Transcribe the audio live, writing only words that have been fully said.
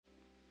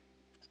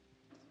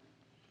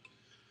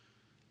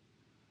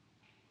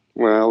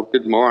Well,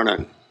 good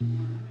morning.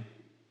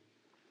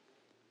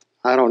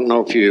 I don't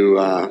know if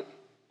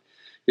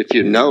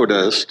you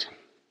noticed,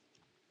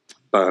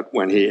 but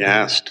when he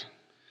asked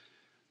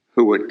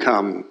who would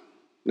come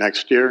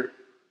next year,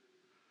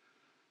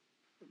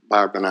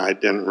 Barb and I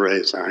didn't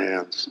raise our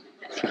hands.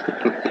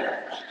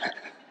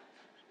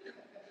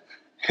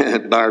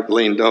 And Barb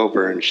leaned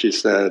over and she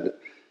said,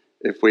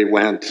 if we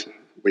went,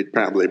 we'd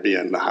probably be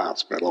in the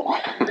hospital.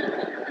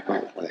 I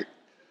was like,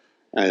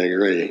 I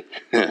agree.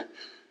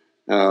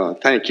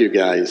 Thank you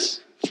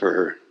guys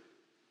for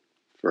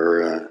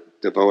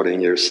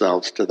devoting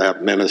yourselves to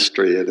that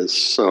ministry. It is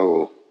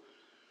so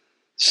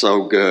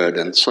good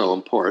and so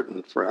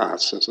important for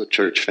us as a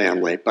church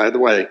family. By the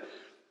way,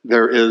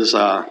 there is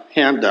a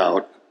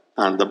handout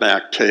on the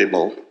back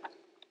table,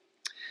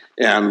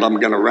 and I'm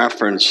going to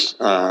reference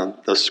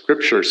the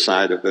scripture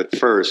side of it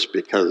first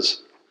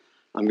because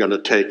I'm going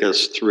to take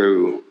us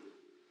through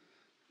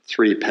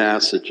 3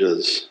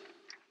 passages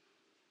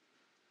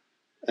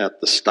at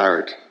the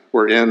start.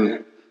 We're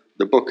in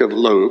the book of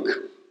Luke,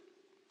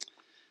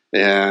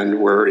 and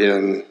we're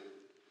in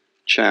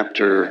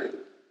chapter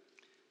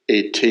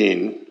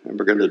 18, and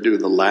we're going to do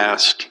the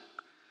last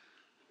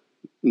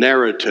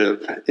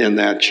narrative in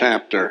that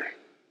chapter,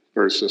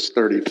 verses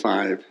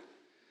 35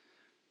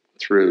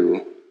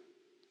 through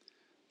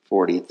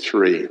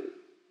 43.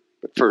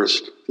 But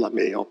first, let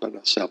me open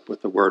us up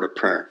with a word of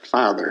prayer.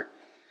 Father,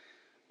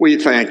 we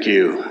thank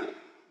you.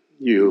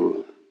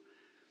 You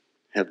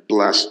have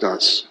blessed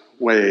us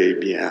way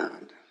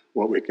beyond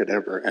what we could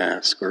ever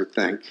ask or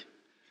think.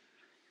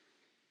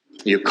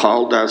 You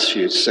called us,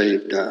 you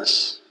saved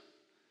us.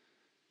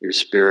 Your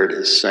Spirit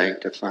is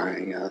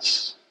sanctifying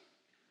us.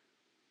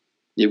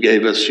 You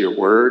gave us your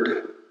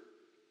word,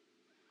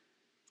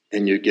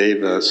 and you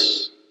gave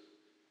us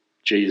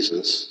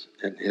Jesus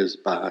and his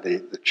body,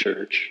 the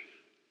church.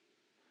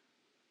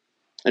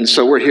 And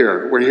so we're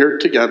here. We're here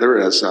together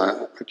as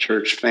a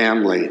church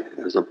family,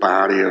 as a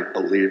body of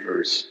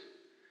believers.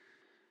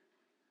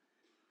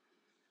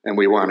 And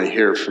we want to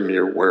hear from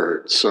your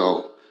word.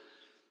 So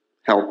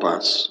help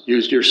us.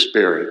 Use your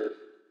Spirit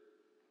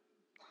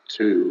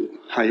to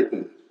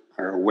heighten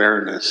our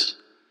awareness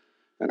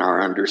and our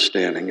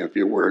understanding of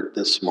your word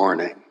this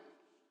morning.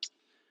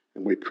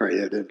 And we pray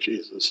it in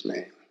Jesus'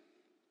 name.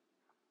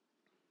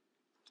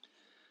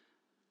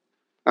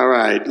 All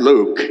right,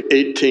 Luke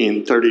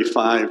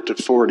 18:35 to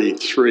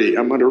 43.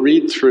 I'm going to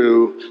read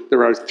through,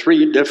 there are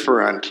 3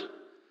 different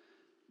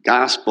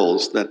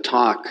gospels that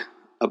talk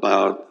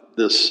about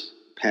this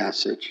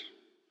passage.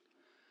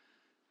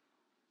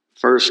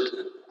 First,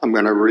 I'm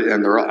going to read,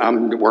 and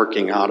I'm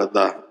working out of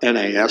the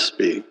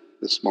NASB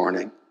this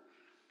morning.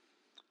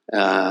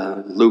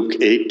 Luke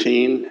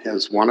 18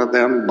 has one of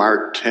them,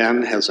 Mark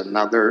 10 has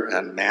another,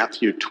 and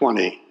Matthew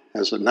 20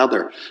 has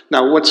another.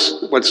 Now,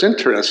 what's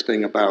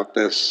interesting about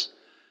this,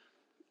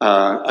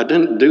 I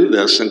didn't do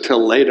this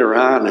until later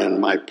on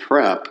in my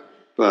prep,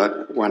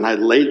 but when I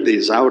laid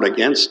these out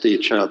against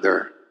each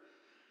other,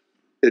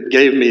 it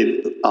gave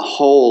me a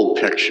whole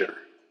picture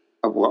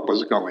of what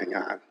was going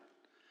on.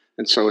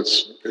 And so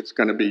it's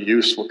going to be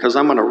useful, because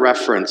I'm going to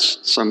reference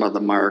some of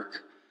the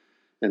Mark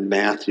and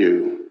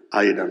Matthew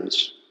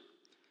items,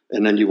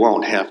 and then you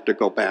won't have to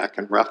go back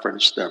and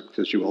reference them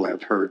because you will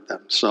have heard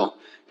them. So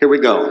here we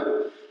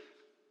go.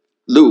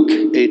 Luke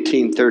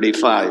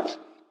 18:35.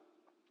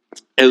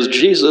 As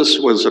Jesus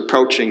was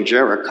approaching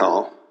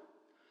Jericho,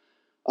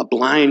 a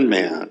blind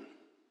man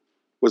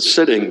was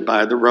sitting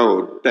by the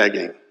road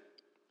begging.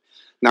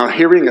 Now,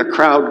 hearing a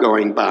crowd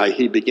going by,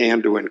 he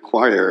began to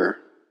inquire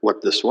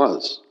what this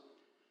was.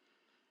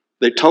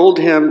 They told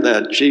him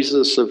that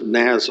Jesus of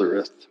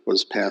Nazareth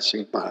was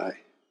passing by.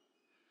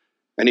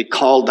 And he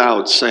called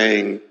out,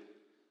 saying,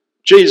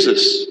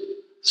 Jesus,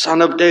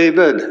 Son of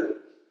David,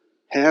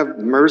 have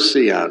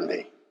mercy on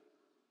me.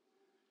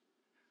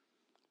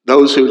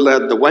 Those who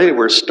led the way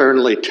were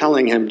sternly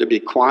telling him to be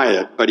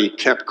quiet, but he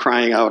kept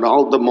crying out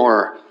all the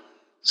more,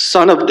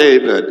 Son of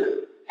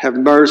David, have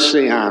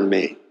mercy on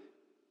me.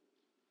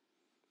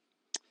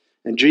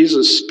 And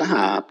Jesus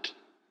stopped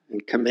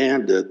and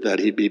commanded that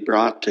he be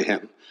brought to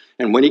him.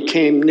 And when he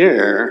came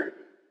near,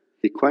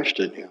 he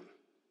questioned him,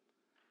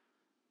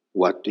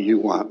 what do you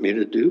want me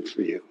to do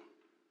for you?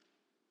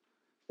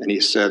 And he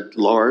said,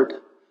 Lord,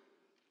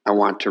 I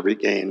want to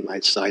regain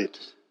my sight.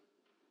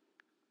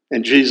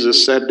 And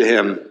Jesus said to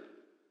him,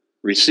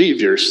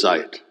 receive your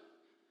sight.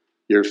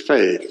 Your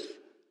faith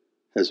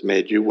has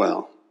made you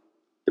well.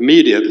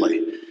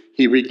 Immediately,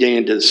 he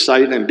regained his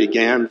sight and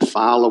began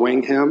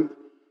following him,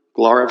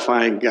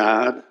 glorifying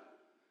God.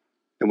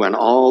 And when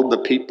all the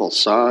people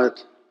saw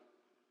it,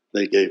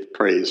 they gave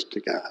praise to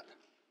God.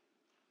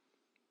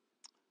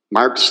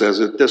 Mark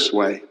says it this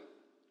way.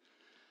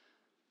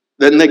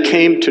 Then they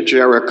came to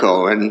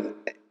Jericho, and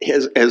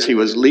as he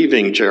was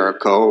leaving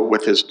Jericho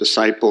with his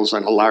disciples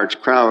and a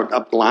large crowd, a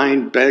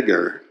blind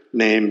beggar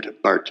named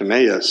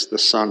Bartimaeus, the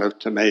son of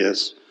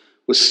Timaeus,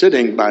 was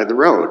sitting by the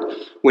road.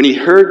 When he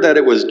heard that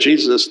it was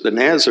Jesus the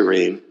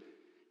Nazarene,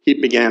 he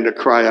began to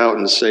cry out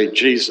and say,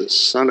 Jesus,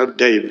 Son of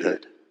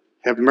David,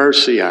 have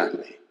mercy on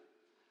me.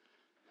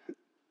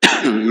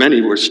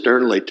 Many were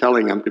sternly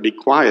telling him to be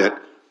quiet,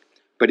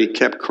 but he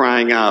kept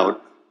crying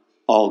out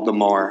all the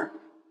more,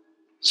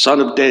 "Son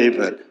of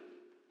David,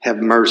 have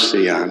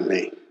mercy on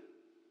me."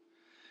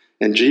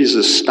 And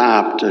Jesus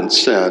stopped and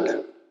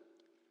said,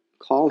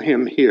 "Call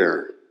him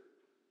here."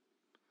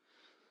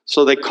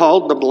 So they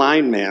called the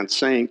blind man,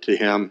 saying to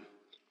him,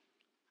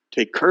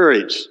 "Take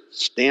courage,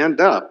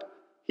 stand up.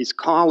 He's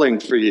calling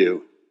for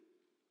you."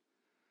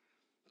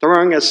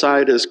 Throwing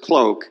aside his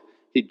cloak,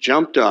 he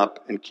jumped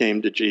up and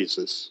came to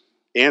Jesus.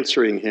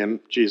 Answering him,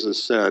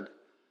 Jesus said,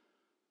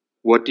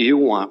 "What do you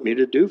want me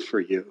to do for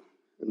you?"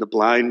 And the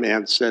blind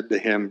man said to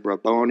him,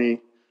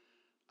 "Rabboni,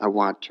 I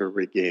want to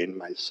regain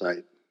my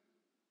sight."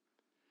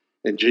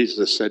 And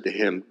Jesus said to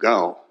him,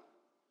 "Go,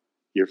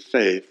 your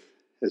faith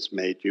has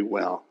made you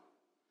well."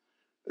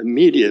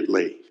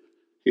 Immediately,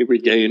 he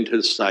regained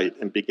his sight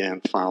and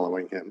began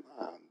following him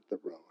on the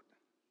road.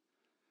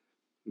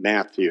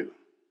 Matthew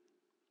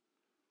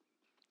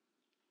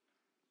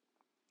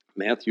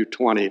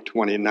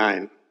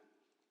 20:29.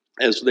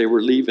 As they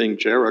were leaving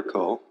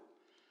Jericho,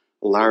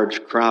 a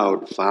large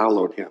crowd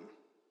followed him,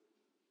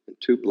 and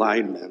two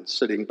blind men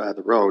sitting by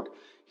the road,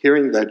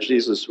 hearing that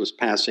Jesus was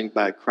passing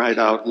by, cried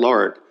out,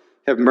 "Lord,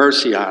 have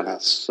mercy on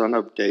us, Son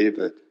of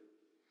David."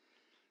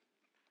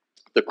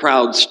 The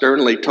crowd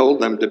sternly told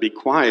them to be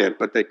quiet,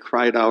 but they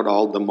cried out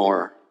all the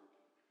more,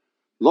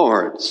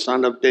 "Lord,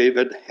 Son of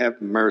David,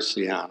 have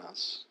mercy on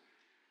us."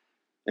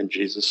 And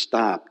Jesus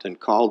stopped and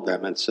called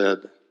them and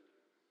said,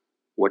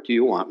 "What do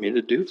you want me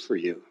to do for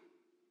you?"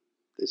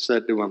 They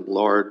said to him,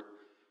 "Lord,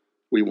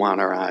 we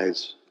want our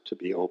eyes to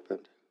be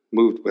opened."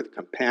 Moved with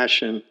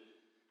compassion,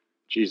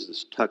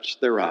 Jesus touched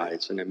their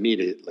eyes, and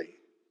immediately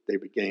they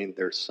regained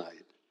their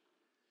sight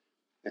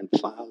and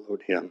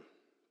followed him.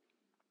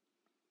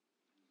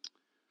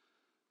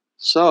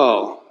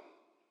 So,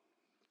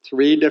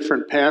 3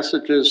 different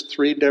passages,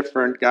 3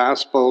 different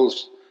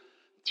gospels,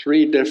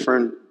 3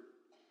 different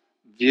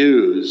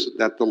views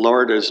that the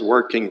Lord is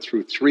working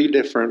through 3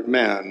 different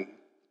men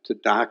to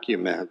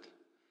document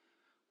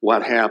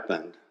what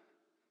happened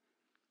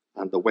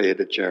on the way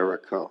to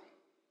Jericho.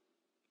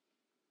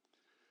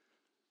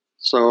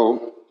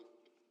 So,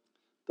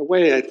 the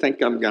way I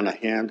think I'm going to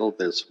handle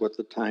this with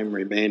the time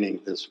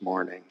remaining this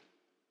morning,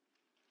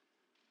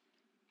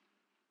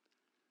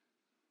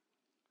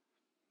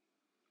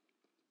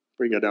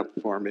 bring it up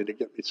for me to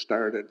get me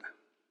started.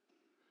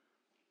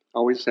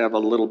 Always have a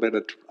little bit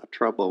of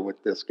trouble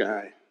with this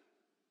guy.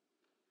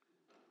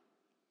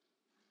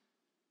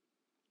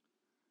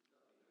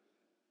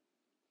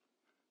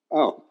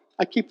 Oh,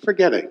 I keep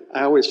forgetting.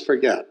 I always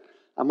forget.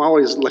 I'm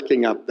always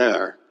looking up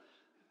there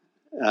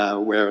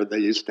where they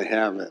used to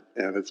have it,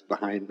 and it's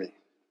behind me.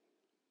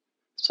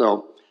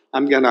 So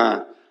I'm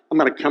gonna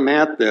come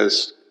at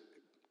this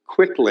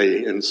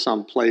quickly in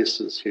some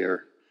places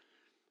here.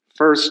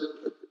 First,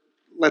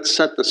 let's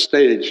set the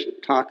stage,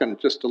 talking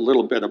just a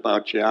little bit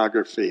about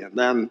geography, and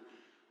then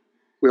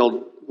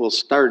we'll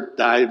start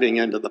diving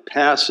into the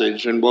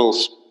passage, and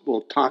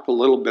we'll talk a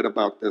little bit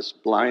about this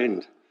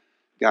blind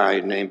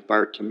guy named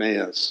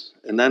Bartimaeus.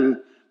 And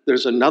then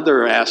there's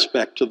another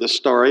aspect to the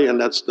story,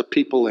 and that's the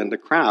people in the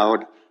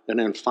crowd. And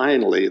then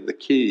finally, the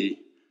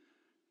key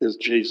is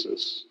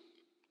Jesus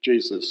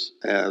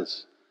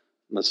as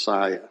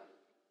Messiah.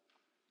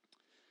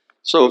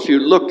 So if you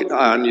look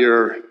on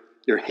your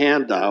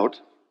handout,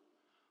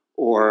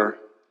 or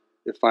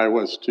if I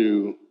was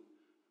to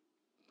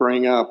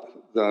bring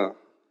up the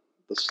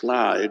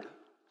slide,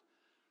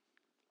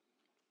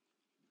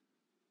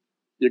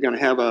 you're going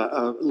to have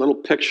a little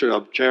picture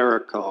of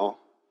Jericho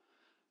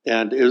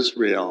and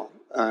Israel.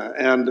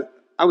 And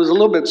I was a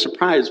little bit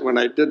surprised when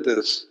I did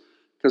this,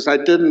 because I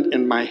didn't,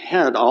 in my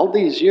head, all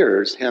these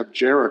years, have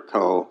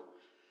Jericho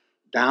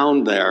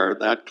down there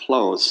that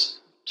close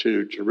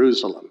to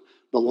Jerusalem.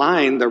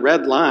 The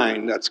red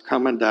line that's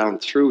coming down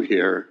through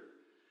here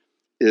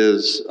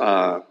is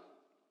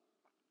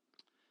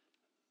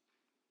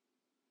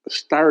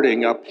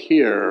starting up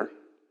here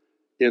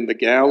in the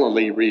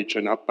Galilee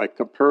region up by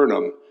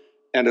Capernaum,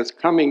 and it's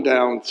coming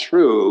down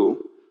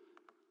through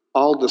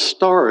all the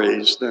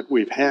stories that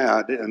we've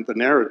had and the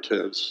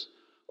narratives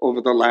over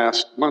the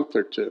last month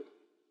or two.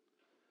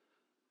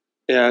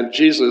 And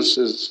Jesus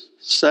has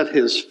set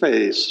his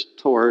face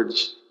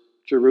towards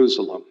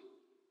Jerusalem.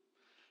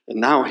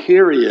 And now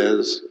here he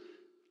is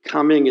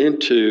coming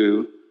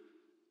into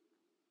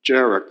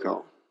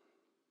Jericho.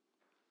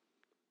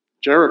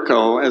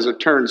 Jericho, as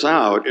it turns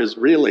out, is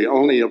really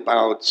only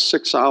about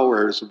 6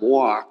 hours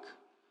walk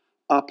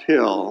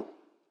uphill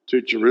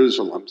to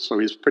Jerusalem. So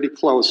he's pretty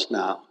close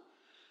now.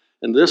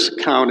 And this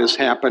account is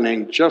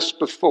happening just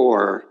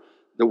before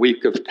the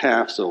week of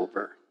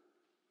Passover.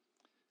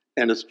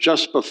 And it's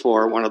just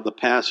before one of the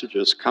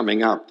passages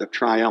coming up, the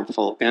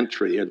triumphal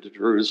entry into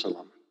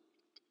Jerusalem.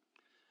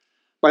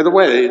 By the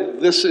way,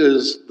 this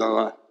is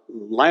the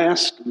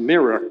last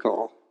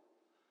miracle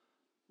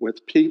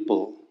with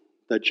people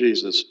that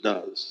Jesus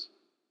does.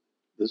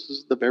 This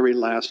is the very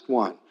last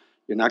one.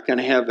 You're not going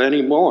to have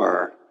any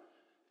more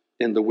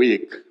in the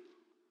week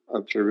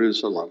of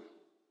Jerusalem.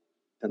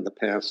 and the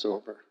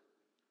Passover.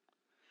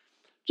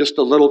 Just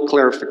a little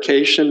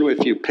clarification,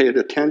 if you paid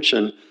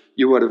attention,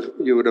 you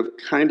would have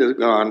kind of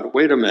gone,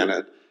 wait a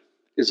minute,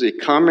 is he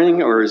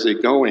coming or is he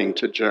going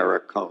to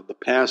Jericho? The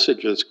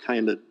passages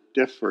kind of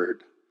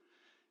differed.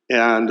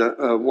 And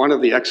one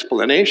of the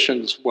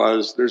explanations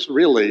was there's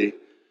really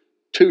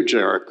two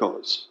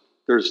Jerichos.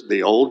 There's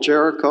the old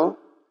Jericho,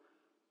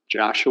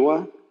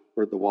 Joshua,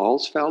 where the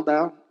walls fell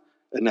down,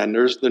 and then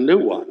there's the new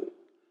one,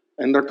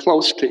 and they're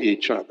close to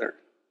each other.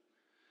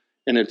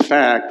 And in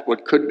fact,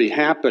 what could be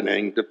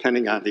happening,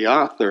 depending on the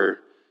author,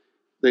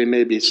 they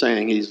may be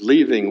saying he's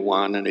leaving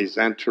one and he's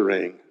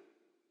entering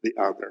the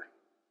other.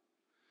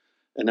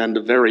 And then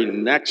the very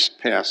next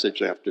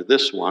passage after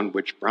this one,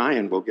 which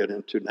Brian will get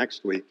into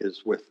next week,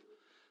 is with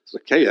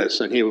Zacchaeus,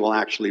 and he will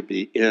actually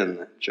be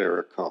in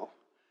Jericho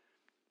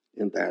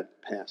in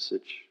that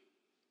passage.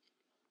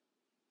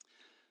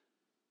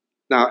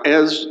 Now,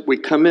 as we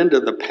come into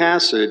the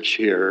passage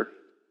here,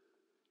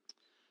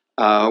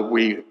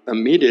 we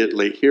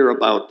immediately hear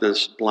about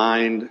this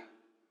blind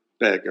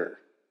beggar.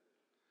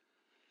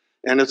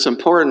 And it's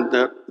important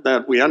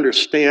that we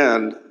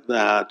understand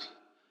that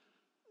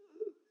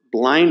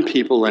blind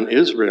people in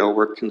Israel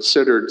were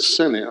considered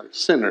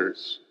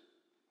sinners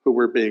who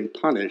were being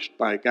punished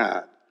by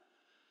God.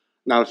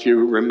 Now, if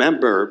you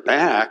remember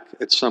back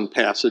at some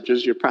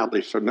passages you're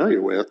probably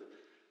familiar with,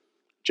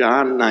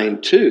 John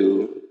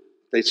 9:2,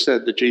 they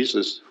said to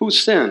Jesus, who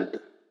sinned?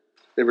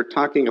 They were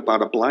talking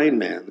about a blind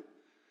man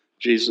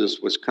Jesus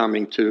was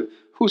coming to.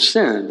 Who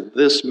sinned,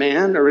 this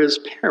man or his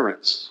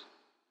parents?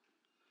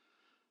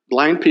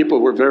 Blind people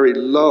were very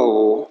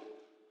low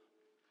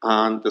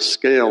on the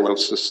scale of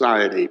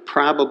society,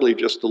 probably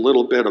just a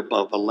little bit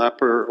above a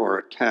leper or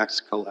a tax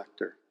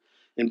collector.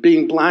 And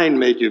being blind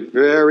made you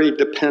very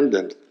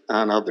dependent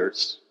on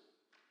others.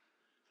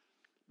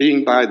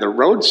 Being by the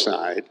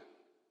roadside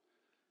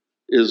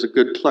is a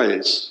good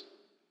place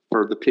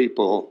for the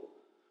people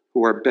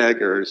who are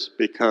beggars,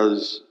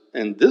 because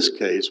in this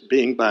case,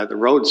 being by the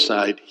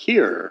roadside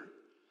here,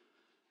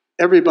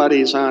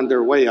 everybody's on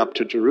their way up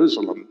to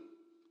Jerusalem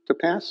to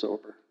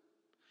Passover.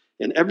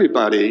 And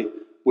everybody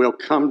will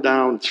come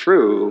down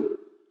through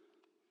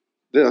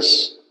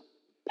this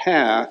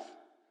path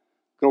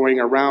going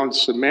around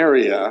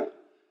Samaria,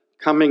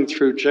 coming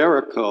through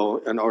Jericho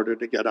in order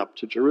to get up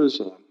to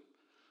Jerusalem.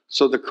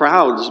 So the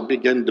crowds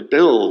begin to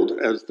build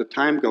as the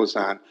time goes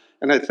on.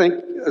 And I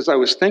think, as I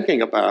was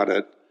thinking about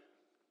it,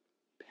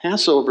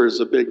 Passover is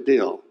a big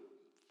deal.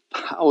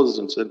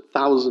 Thousands and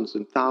thousands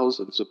and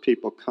thousands of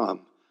people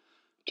come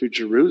to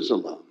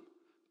Jerusalem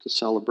to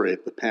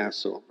celebrate the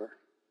Passover.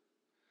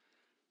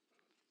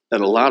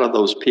 And a lot of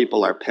those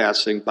people are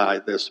passing by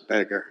this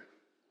beggar.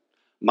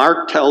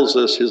 Mark tells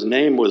us his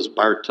name was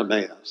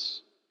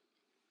Bartimaeus.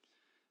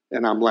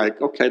 And I'm like,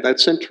 okay,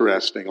 that's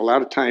interesting. A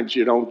lot of times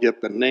you don't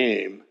get the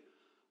name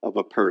of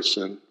a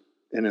person.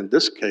 And in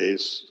this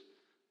case,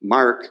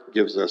 Mark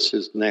gives us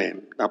his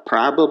name. Now,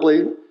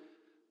 probably,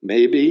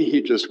 maybe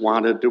he just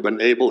wanted to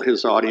enable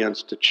his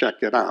audience to check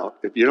it out.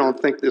 If you don't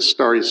think this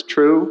story is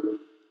true,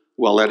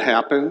 well, it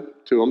happened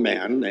to a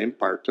man named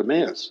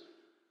Bartimaeus.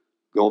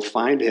 Go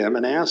find him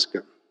and ask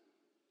him.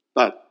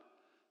 But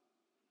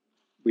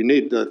we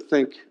need to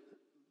think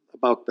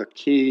about the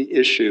key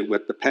issue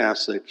with the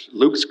passage.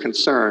 Luke's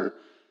concern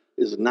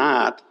is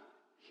not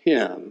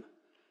him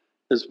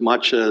as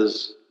much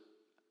as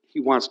he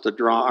wants to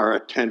draw our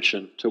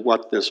attention to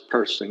what this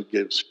person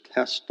gives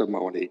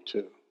testimony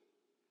to.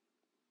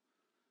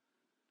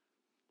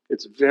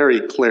 It's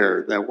very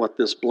clear that what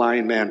this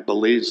blind man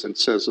believes and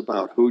says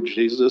about who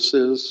Jesus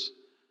is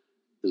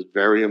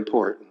very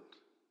important,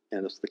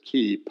 and it's the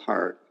key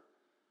part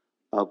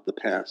of the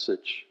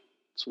passage.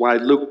 It's why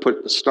Luke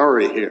put the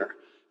story here.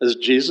 As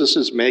Jesus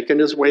is making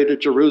his way to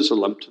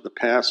Jerusalem to the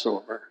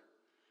Passover,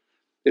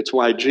 it's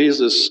why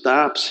Jesus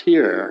stops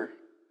here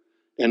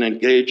and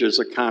engages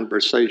a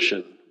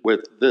conversation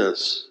with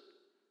this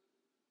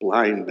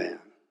blind man.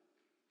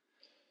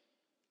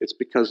 It's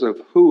because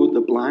of who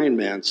the blind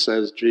man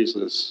says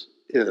Jesus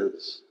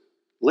is.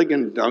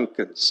 Ligon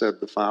Duncan said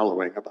the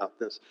following about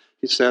this.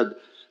 He said,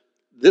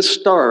 this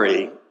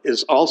story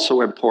is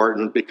also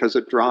important because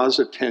it draws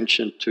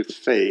attention to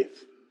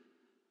faith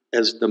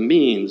as the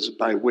means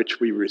by which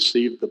we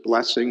receive the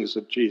blessings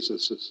of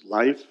Jesus'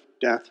 life,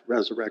 death,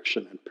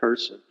 resurrection, and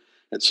person.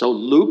 And so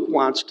Luke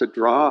wants to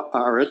draw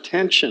our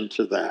attention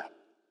to that.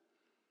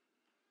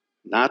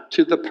 Not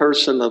to the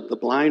person of the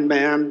blind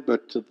man,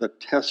 but to the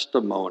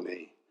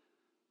testimony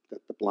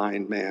that the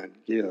blind man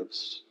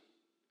gives.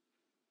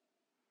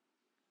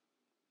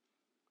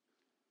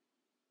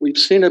 We've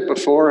seen it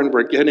before, and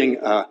we're getting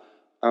a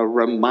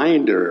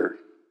reminder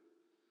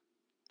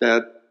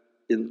that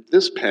in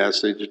this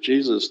passage,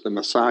 Jesus, the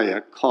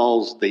Messiah,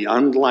 calls the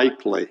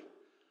unlikely,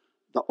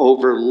 the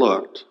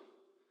overlooked,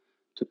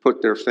 to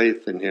put their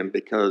faith in him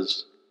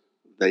because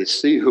they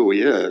see who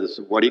he is,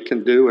 what he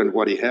can do, and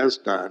what he has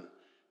done.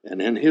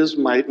 And in his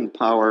might and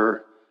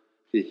power,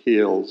 he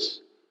heals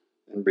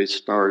and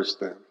restores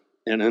them.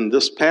 And in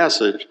this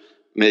passage,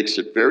 makes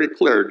it very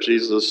clear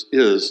Jesus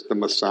is the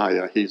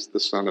Messiah. He's the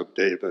Son of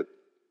David.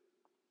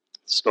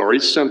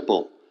 Story's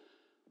simple.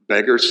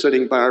 Beggar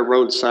sitting by a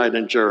roadside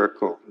in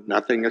Jericho.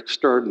 Nothing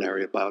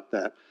extraordinary about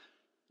that.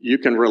 You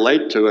can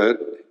relate to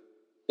it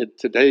in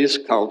today's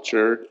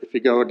culture. If you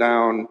go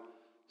down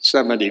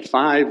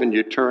 75 and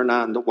you turn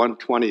on the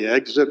 120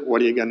 exit,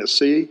 what are you going to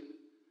see?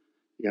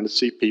 You're going to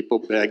see people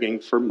begging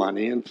for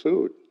money and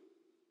food.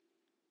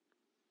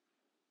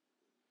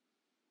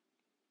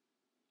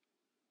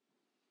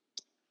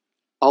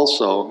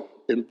 Also,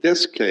 in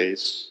this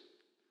case,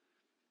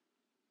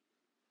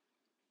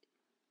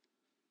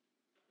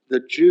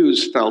 the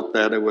Jews felt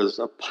that it was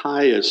a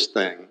pious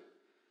thing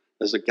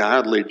as a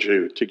godly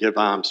Jew to give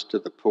alms to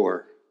the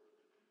poor.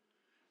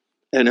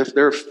 And if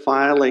they're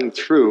filing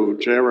through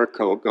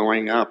Jericho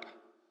going up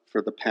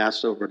for the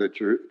Passover to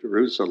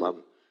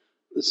Jerusalem,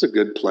 it's a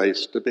good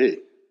place to be.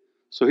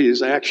 So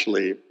he's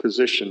actually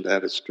positioned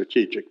at a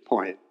strategic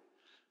point.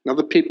 Now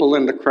the people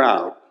in the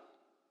crowd,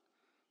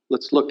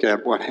 let's look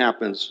at what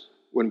happens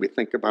when we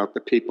think about the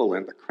people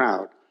in the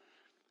crowd.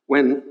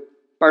 When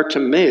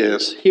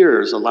Bartimaeus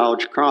hears a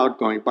large crowd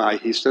going by,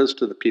 he says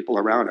to the people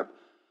around him,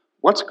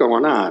 "What's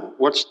going on?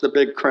 What's the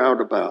big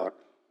crowd about?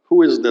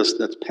 Who is this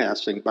that's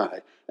passing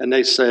by?" And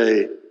they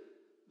say,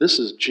 "This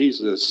is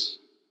Jesus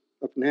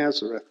of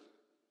Nazareth."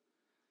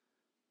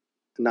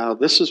 Now,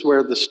 this is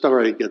where the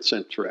story gets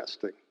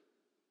interesting.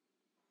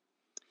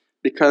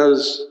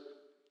 Because,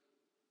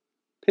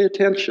 pay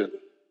attention,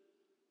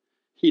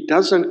 he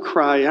doesn't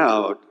cry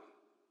out,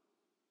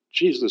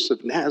 "Jesus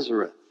of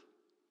Nazareth."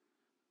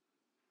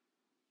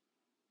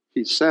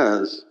 He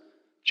says,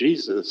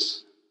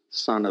 "Jesus,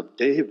 Son of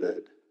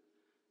David,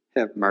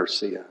 have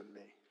mercy on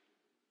me."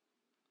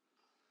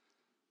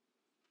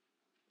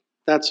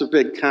 That's a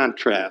big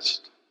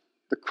contrast.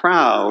 The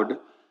crowd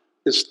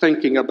is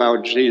thinking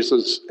about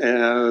Jesus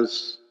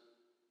as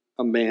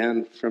a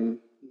man from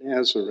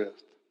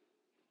Nazareth.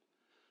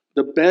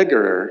 The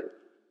beggar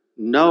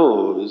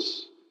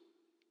knows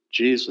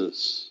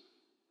Jesus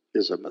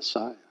is a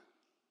Messiah.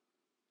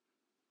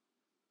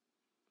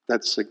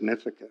 That's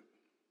significant.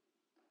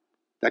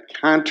 That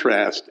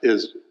contrast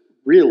is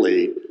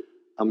really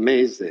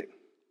amazing.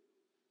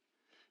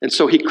 And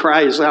so he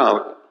cries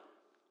out,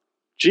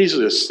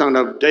 "Jesus, Son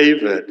of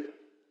David."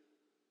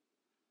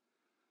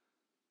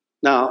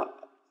 Now,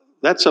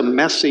 that's a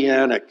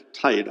messianic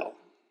title.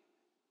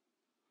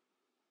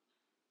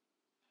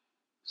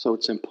 So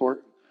it's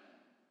important.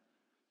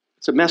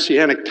 It's a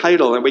messianic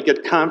title, and we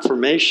get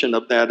confirmation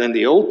of that in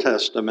the Old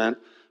Testament,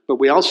 but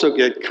we also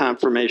get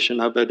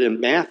confirmation of it in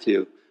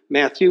Matthew.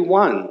 Matthew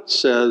 1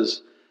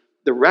 says,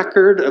 "The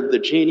record of the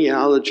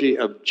genealogy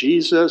of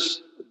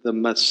Jesus, the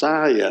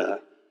Messiah,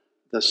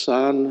 the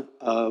Son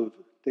of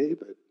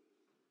David."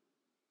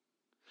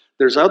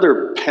 There's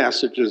other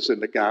passages in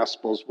the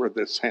Gospels where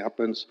this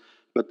happens,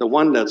 but the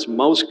one that's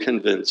most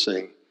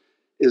convincing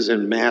is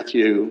in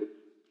Matthew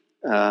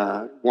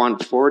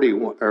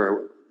 141,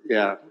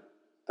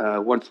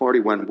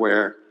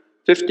 where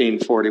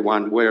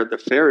 1541, where the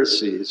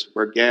Pharisees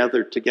were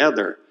gathered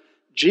together.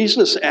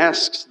 Jesus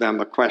asks them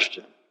a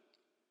question.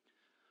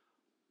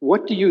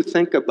 "What do you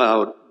think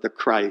about the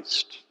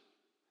Christ?"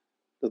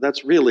 So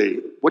that's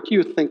really, what do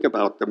you think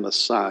about the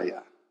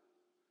Messiah?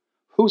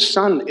 Whose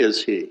son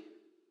is he?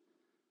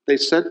 They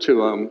said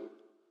to him,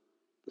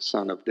 "The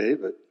Son of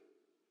David."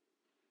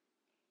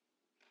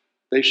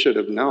 They should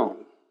have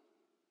known.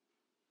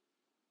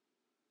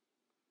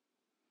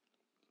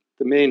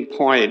 The main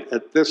point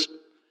at this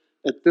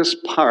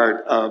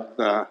part of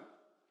the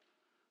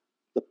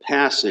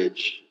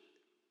passage,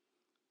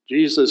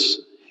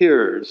 Jesus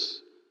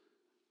hears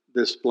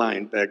this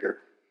blind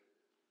beggar.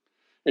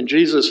 And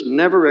Jesus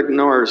never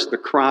ignores the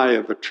cry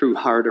of a true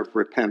heart of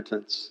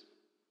repentance.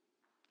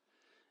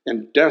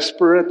 And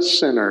desperate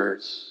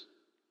sinners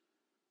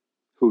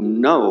who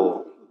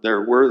know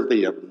they're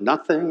worthy of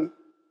nothing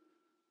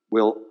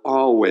will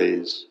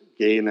always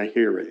gain a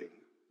hearing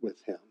with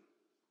him.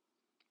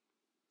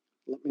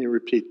 Let me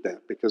repeat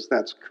that because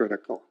that's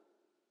critical.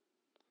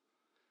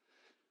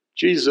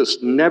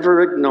 Jesus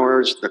never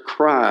ignores the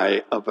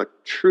cry of a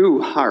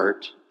true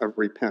heart of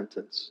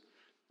repentance.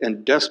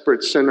 And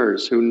desperate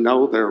sinners who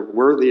know they're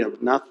worthy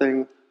of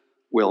nothing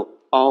will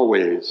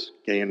always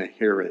gain a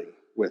hearing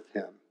with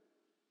him.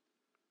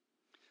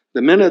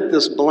 The minute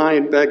this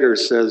blind beggar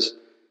says,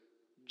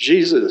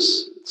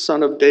 "Jesus,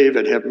 Son of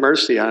David, have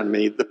mercy on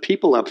me," the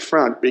people up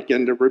front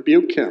begin to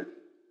rebuke him.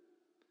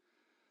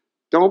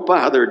 "Don't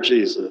bother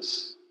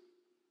Jesus.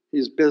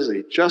 He's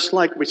busy." Just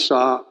like we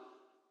saw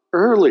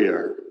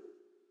earlier.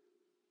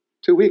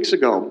 2 weeks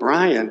ago,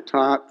 Brian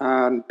taught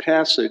on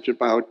passage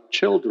about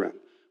children.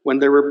 When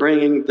they were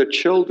bringing the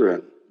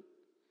children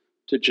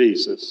to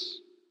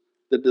Jesus,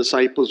 the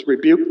disciples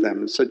rebuked them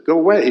and said, "Go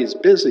away, he's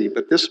busy."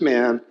 But this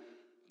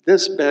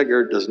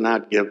beggar does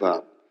not give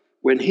up.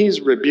 When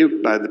he's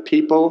rebuked by the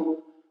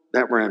people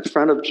that were in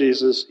front of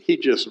Jesus, he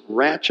just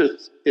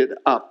ratchets it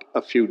up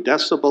a few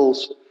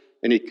decibels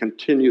and he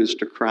continues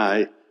to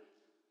cry,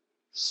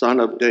 "Son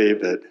of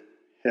David,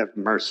 have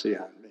mercy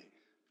on me."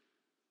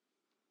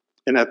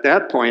 And at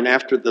that point,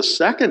 after the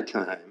second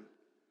time,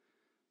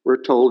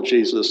 we're told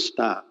Jesus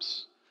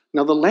stops.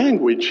 Now, the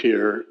language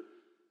here,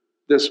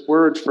 this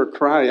word for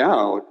cry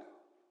out,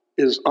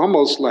 is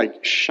almost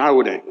like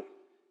shouting.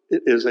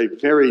 It is a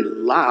very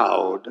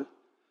loud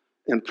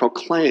and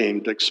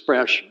proclaimed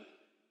expression.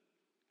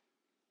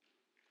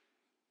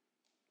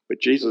 But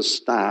Jesus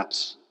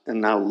stops,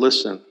 and now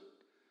listen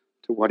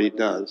to what he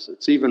does.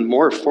 It's even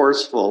more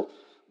forceful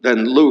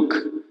than Luke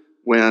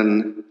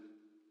when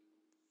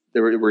they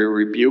were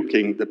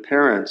rebuking the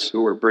parents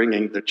who were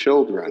bringing the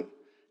children.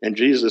 And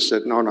Jesus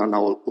said, no,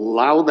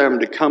 allow them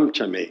to come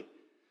to me.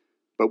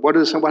 But what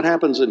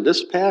happens in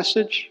this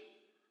passage?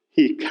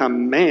 He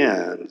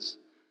commands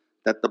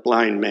that the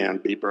blind man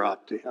be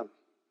brought to him.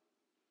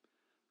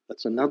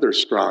 That's another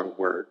strong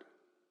word.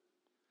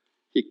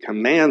 He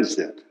commands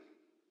it.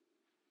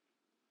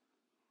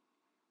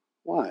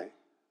 Why?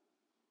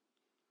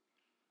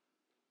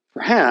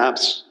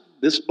 Perhaps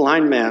this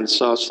blind man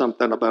saw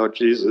something about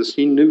Jesus.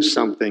 He knew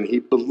something. He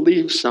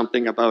believed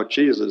something about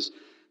Jesus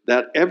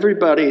that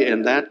everybody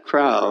in that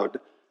crowd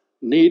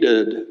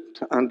needed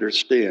to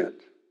understand.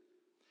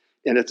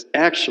 And it's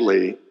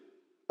actually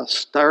a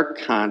stark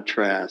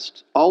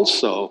contrast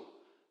also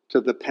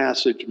to the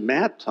passage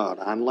Matt taught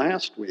on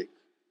last week.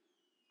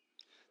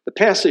 The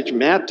passage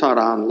Matt taught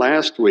on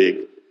last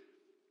week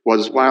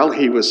was while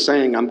he was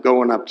saying, I'm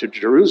going up to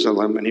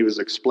Jerusalem, and he was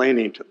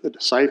explaining to the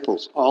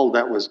disciples all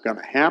that was going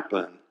to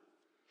happen.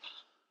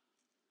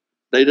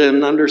 They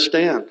didn't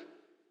understand.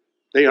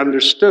 They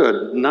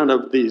understood none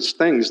of these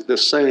things.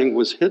 This saying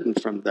was hidden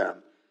from them.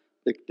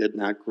 They did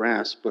not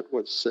grasp what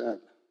was said.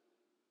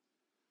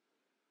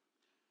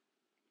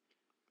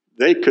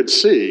 They could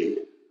see,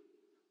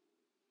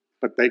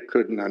 but they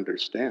couldn't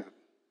understand.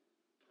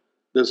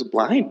 This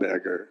blind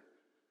beggar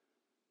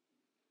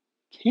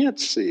can't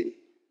see,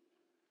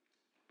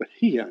 but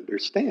he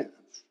understands.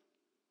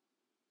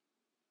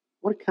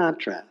 What a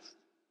contrast.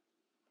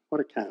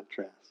 What a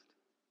contrast.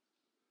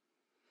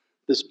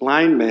 This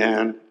blind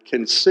man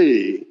can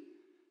see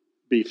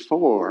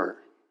before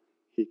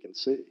he can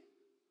see.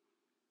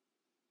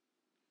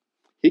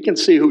 He can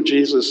see who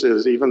Jesus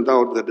is, even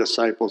though the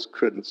disciples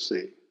couldn't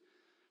see.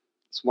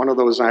 It's one of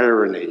those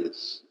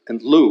ironies.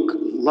 And Luke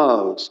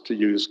loves to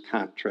use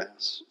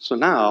contrasts. So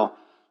now,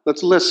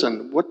 let's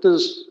listen. What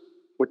does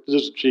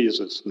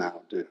Jesus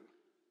now do?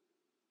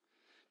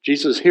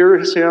 Jesus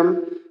hears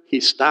him. He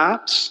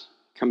stops,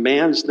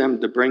 commands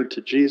them to bring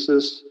to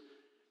Jesus,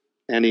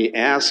 and he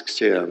asks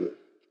him,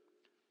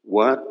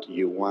 what do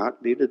you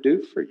want me to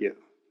do for you?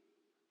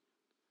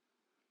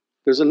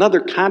 There's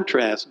another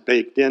contrast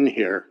baked in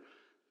here.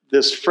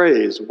 This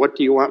phrase, what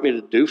do you want me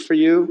to do for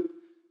you?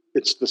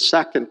 It's the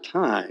second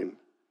time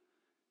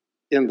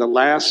in the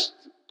last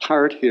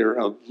part here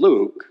of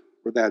Luke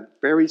where that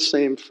very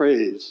same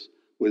phrase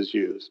was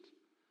used.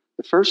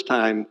 The first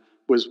time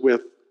was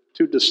with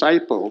two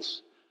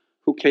disciples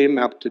who came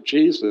up to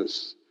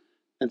Jesus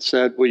and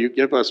said, will you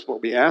give us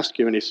what we ask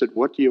you? And he said,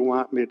 what do you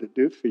want me to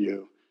do for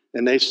you?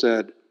 And they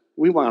said,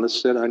 we want to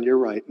sit on your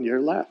right and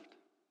your left.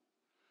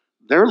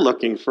 They're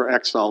looking for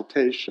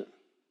exaltation.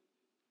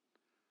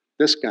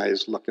 This guy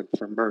is looking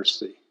for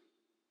mercy.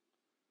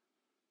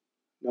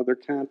 Another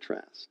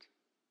contrast.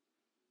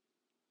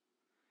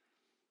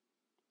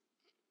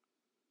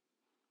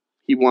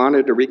 He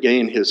wanted to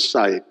regain his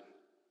sight.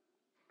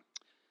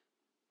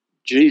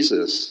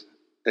 Jesus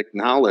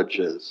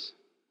acknowledges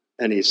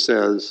and he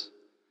says,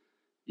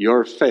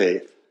 your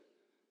faith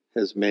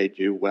has made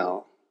you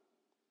well.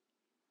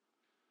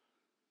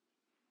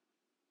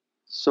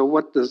 So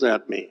what does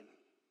that mean?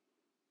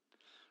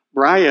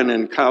 Brian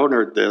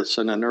encountered this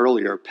in an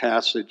earlier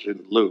passage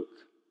in Luke.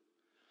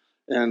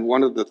 And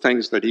one of the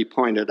things that he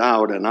pointed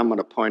out, and I'm going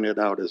to point it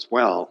out as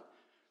well,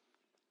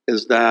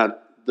 is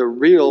that the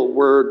real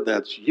word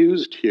that's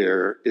used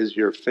here is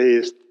your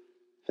faith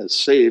has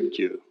saved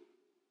you.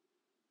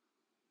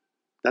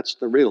 That's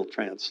the real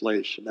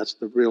translation. That's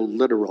the real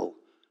literal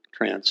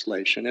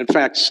translation. In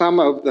fact, some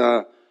of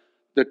the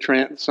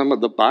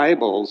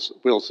Bibles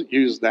will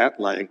use that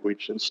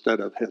language instead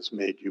of has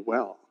made you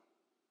well.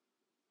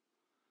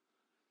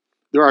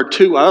 There are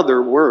two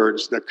other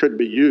words that could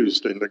be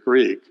used in the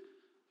Greek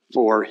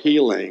for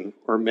healing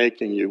or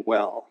making you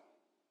well.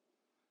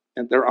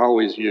 And they're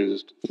always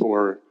used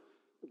for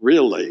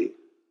really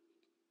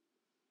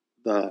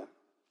the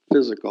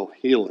physical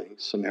healing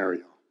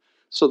scenario.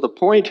 So the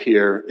point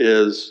here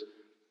is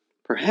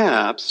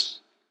perhaps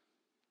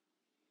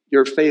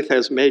your faith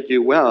has made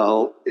you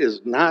well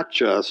is not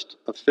just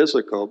a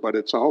physical, but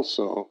it's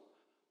also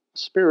a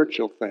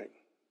spiritual thing.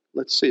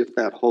 Let's see if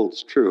that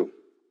holds true.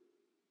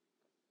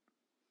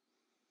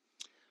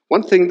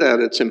 One thing that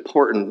it's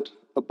important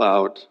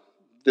about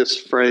this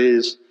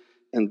phrase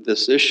and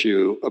this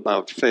issue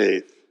about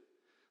faith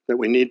that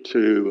we need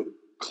to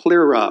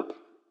clear up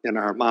in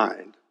our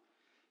mind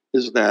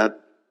is that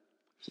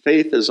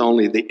faith is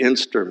only the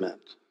instrument.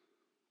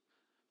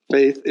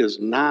 Faith is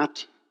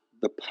not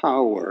the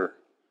power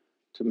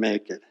to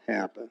make it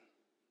happen.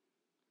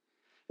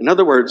 In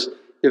other words,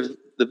 if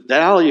The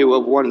value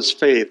of one's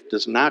faith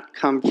does not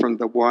come from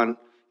the one,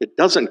 it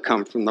doesn't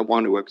come from the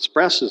one who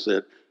expresses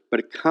it,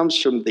 but it comes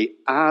from the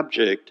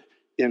object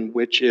in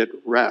which it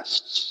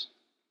rests.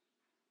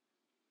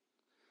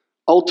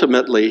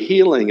 Ultimately,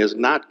 healing is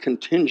not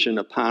contingent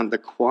upon the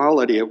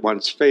quality of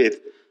one's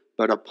faith,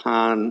 but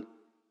upon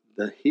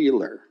the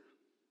healer,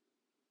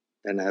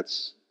 and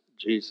that's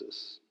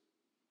Jesus.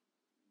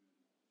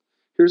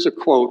 Here's a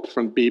quote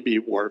from B.B.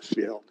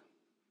 Warfield.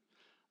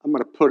 I'm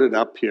going to put it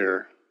up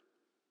here.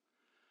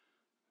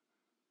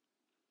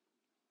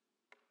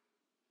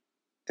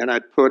 And I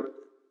put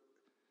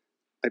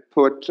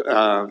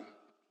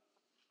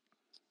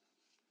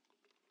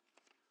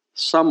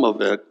some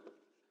of it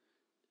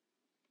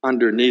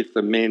underneath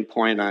the main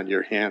point on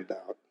your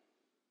handout.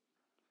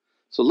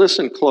 So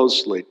listen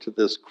closely to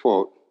this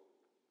quote.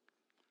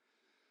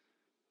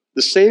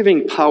 The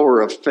saving power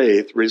of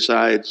faith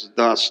resides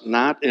thus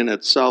not in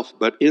itself,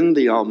 but in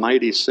the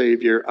Almighty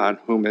Savior on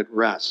whom it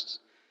rests.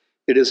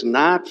 It is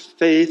not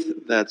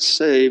faith that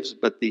saves,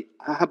 but the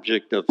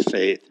object of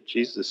faith,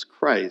 Jesus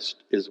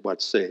Christ, is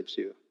what saves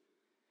you.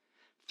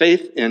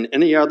 Faith in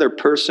any other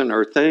person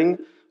or thing,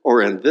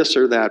 or in this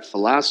or that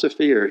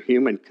philosophy or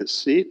human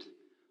conceit,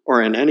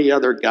 or in any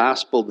other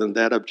gospel than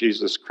that of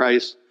Jesus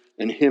Christ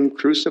and Him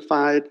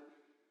crucified,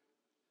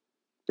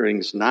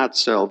 brings not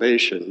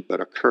salvation,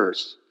 but a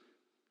curse.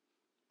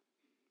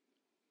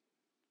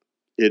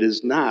 It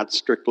is not,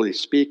 strictly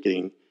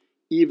speaking,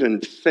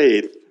 even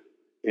faith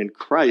in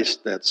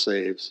Christ that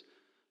saves,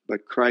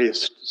 but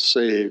Christ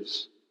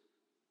saves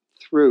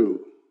through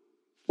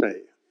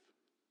faith.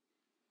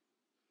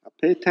 Now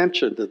pay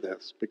attention to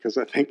this because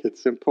I think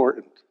it's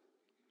important.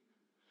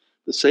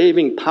 The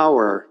saving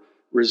power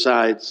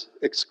resides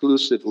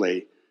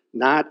exclusively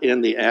not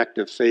in the act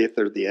of faith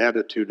or the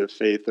attitude of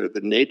faith or the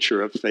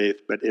nature of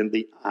faith, but in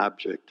the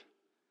object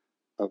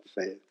of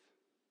faith.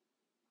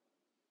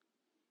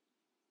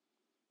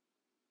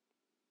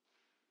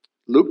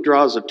 Luke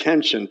draws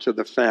attention to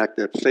the fact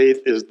that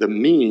faith is the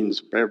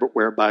means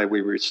whereby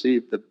we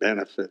receive the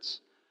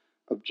benefits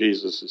of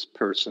Jesus'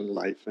 person,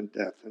 life, and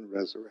death, and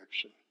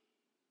resurrection.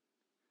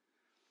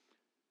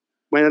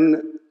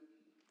 When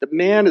the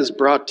man is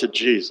brought to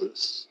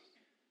Jesus,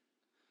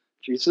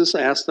 Jesus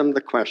asked him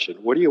the question,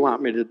 what do you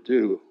want me to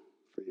do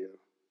for you?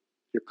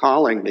 You're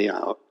calling me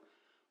out.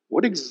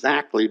 What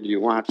exactly do you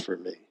want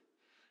from me?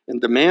 And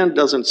the man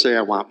doesn't say,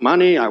 I want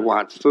money, I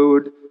want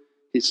food.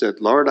 He said,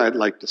 Lord, I'd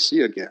like to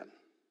see again.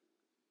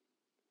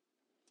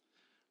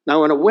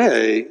 Now, in a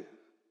way,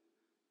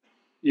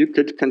 you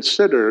could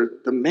consider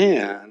the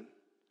man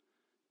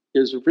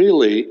is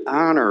really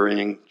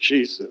honoring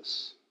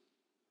Jesus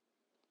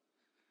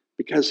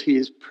because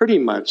he's pretty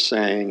much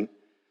saying,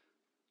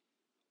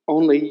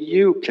 only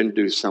you can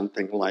do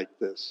something like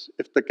this.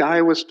 If the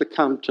guy was to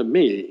come to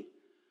me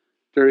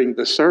during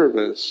the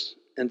service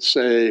and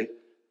say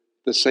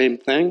the same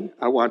thing,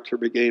 I want to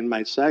regain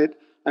my sight,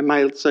 I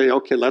might say,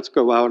 okay, let's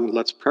go out and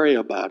let's pray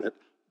about it,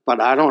 but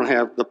I don't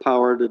have the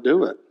power to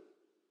do it.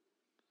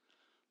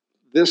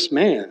 This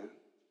man,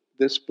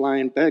 this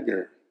blind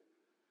beggar,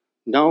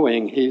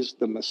 knowing he's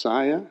the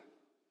Messiah,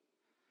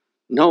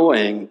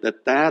 knowing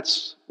that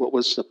that's what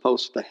was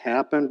supposed to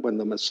happen when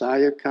the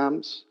Messiah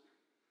comes,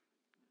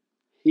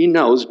 he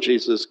knows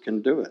Jesus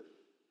can do it.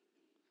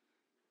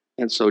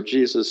 And so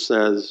Jesus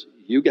says,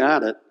 you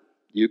got it.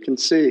 You can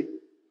see.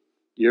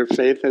 Your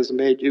faith has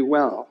made you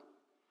well.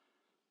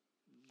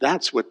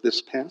 That's what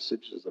this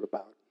passage is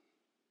about.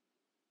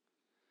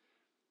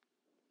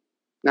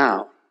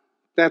 Now,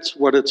 that's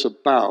what it's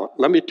about.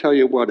 Let me tell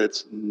you what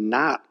it's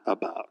not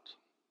about.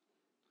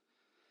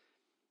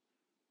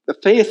 The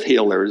faith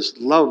healers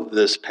love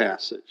this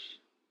passage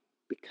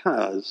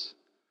because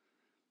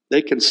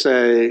they can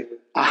say,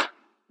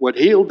 what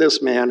healed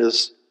this man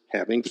is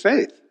having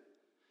faith.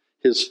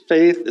 His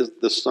faith is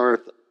the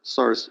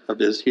source of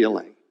his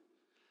healing.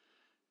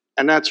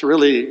 And that's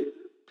really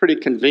pretty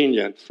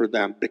convenient for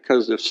them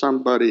because if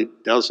somebody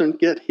doesn't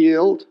get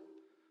healed,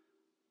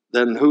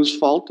 then whose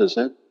fault is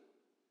it?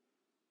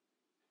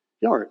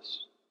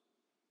 Yours.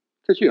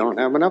 Because you don't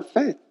have enough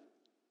faith.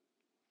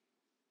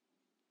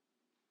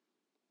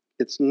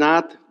 It's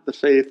not the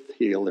faith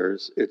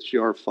healers, it's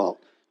your fault.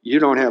 You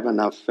don't have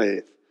enough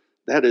faith.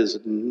 That is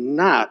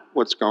not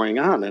what's going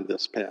on in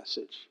this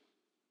passage.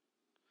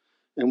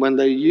 And when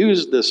they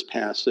use this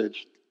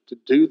passage to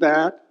do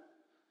that,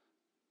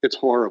 it's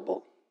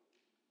horrible.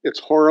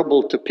 It's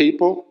horrible to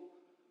people.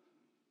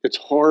 It's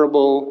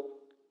horrible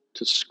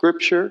to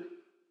Scripture.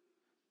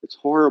 It's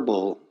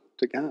horrible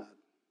to God.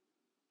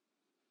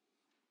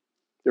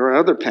 There are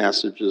other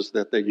passages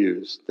that they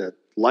use that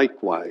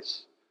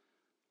likewise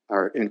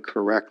are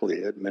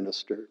incorrectly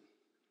administered.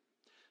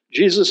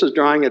 Jesus is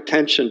drawing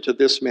attention to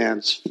this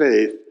man's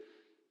faith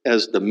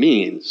as the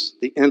means,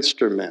 the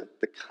instrument,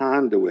 the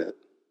conduit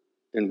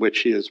in which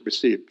he has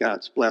received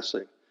God's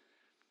blessing.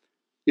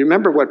 You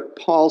remember what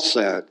Paul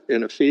said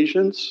in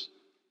Ephesians?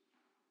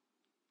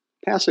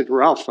 A passage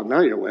we're all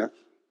familiar with.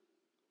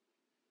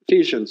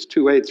 Ephesians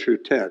 2:8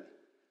 through 10.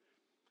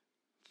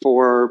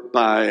 For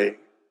by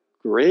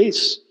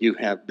grace you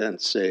have been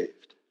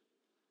saved,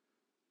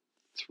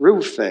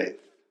 through faith,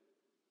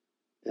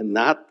 and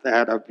not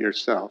that of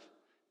yourself.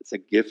 It's a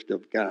gift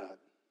of God.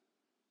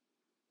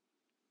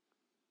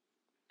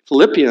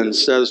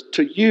 Philippians says,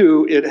 to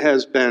you it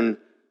has been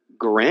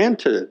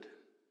granted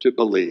to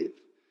believe.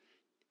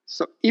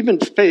 So even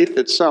faith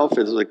itself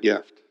is a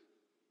gift.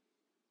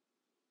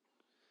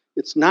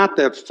 It's not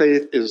that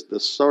faith is the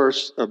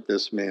source of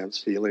this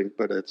man's healing,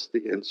 but it's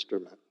the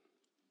instrument.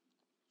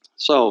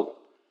 So,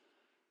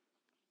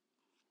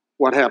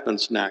 what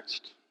happens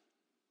next?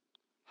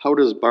 How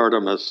does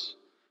Bartimaeus,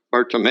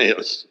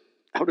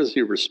 how does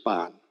he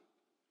respond?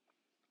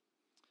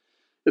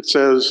 It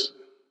says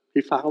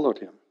he followed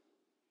him.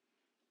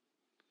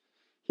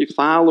 He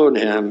followed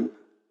him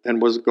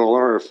and was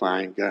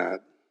glorifying God.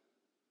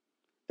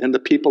 And the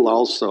people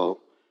also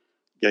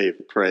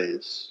gave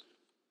praise.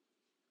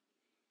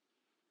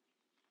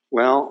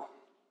 Well,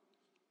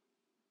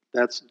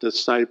 that's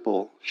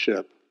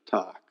discipleship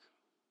talk.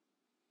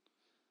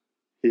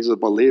 He's a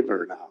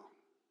believer now,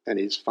 and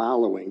he's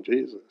following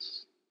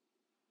Jesus.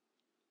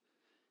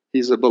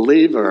 He's a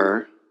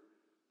believer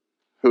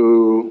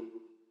who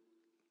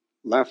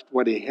left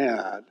what he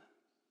had,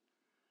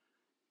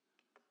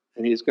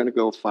 and he's going to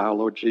go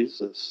follow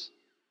Jesus.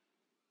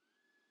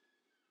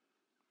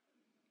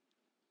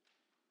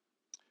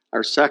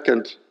 Our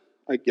second,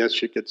 I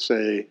guess you could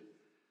say,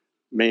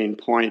 main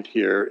point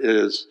here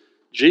is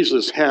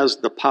Jesus has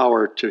the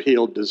power to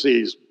heal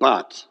disease,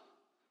 but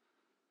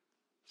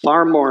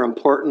far more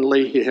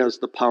importantly, he has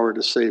the power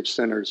to save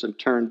sinners and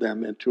turn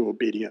them into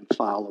obedient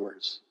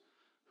followers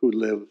who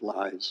live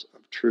lives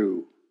of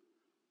true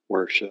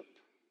worship.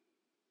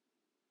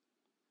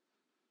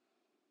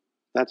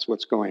 That's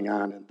what's going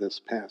on in this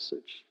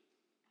passage.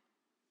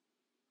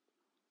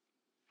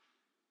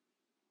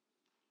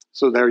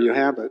 So there you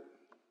have it.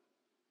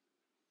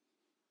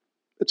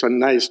 It's a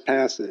nice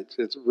passage.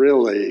 It's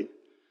really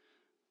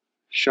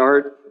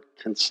short,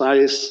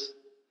 concise,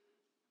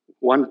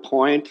 one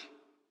point,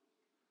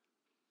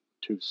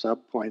 two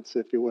subpoints,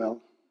 if you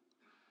will.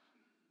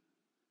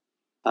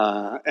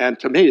 And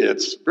to me,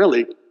 it's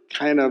really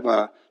kind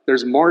of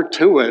there's more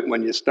to it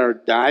when you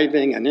start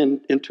diving and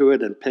into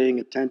it and paying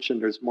attention.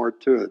 There's more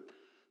to it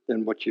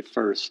than what you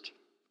first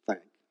think.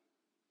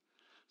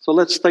 So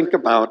let's think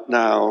about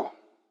now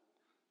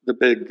the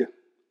big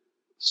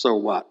so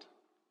what.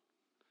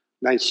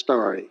 Nice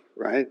story,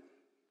 right?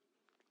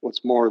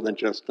 What's more than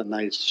just a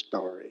nice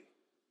story?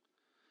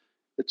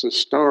 It's a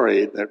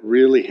story that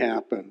really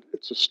happened.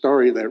 It's a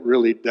story that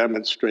really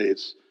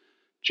demonstrates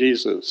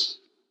Jesus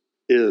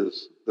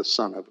is the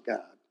Son of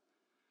God.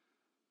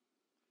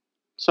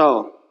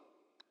 So,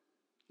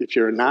 if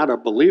you're not a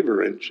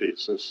believer in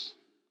Jesus,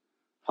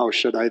 how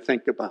should I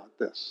think about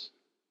this?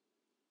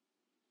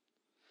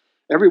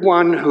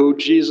 Everyone who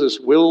Jesus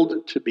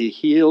willed to be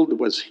healed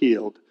was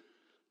healed.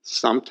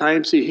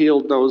 Sometimes he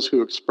healed those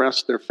who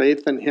expressed their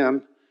faith in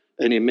him,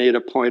 and he made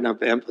a point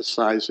of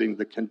emphasizing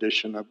the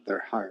condition of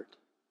their heart.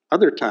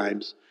 Other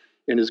times,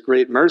 in his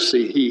great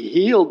mercy, he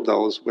healed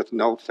those with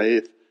no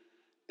faith,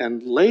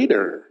 and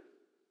later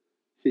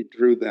he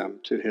drew them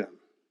to him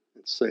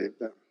and saved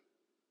them.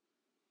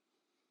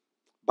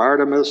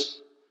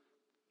 Bartimaeus,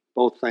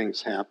 both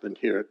things happened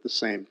here at the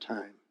same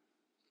time.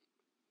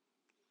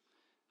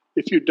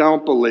 If you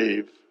don't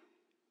believe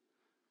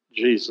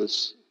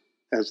Jesus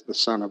as the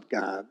Son of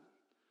God,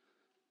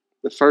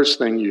 the first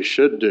thing you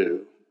should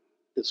do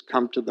is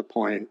come to the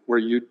point where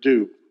you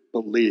do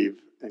believe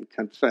and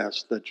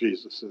confess that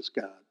Jesus is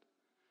God.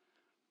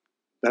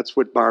 That's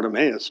what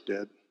Bartimaeus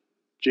did.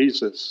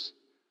 Jesus,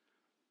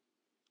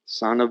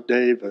 Son of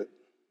David.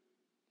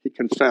 He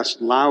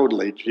confessed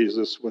loudly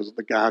Jesus was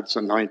the God's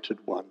anointed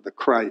one, the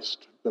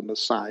Christ, the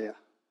Messiah.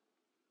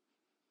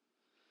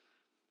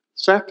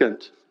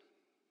 Second,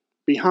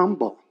 be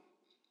humble.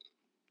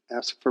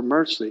 Ask for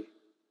mercy.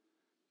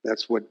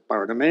 That's what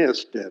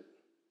Bartimaeus did.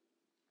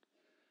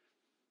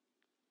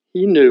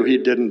 He knew he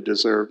didn't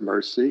deserve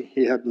mercy.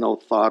 He had no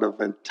thought of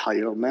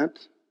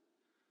entitlement.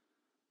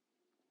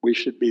 We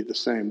should be the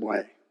same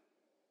way,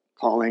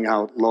 calling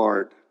out,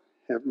 Lord,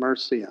 have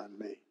mercy on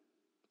me.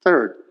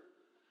 Third,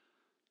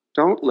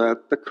 don't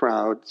let the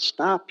crowd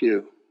stop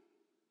you.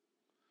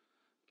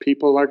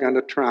 People are going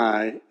to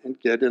try and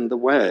get in the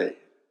way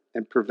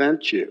and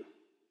prevent you.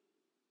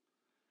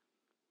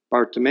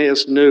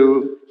 Bartimaeus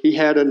knew he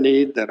had a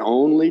need that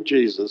only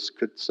Jesus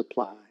could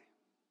supply.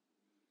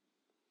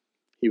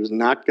 He was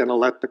not going to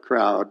let the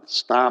crowd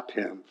stop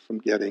him from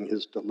getting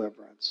his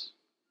deliverance.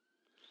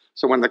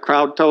 So when the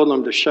crowd told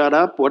him to shut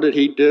up, what did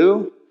he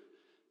do?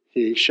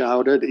 He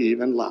shouted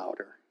even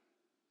louder.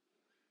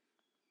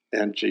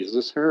 And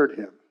Jesus heard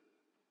him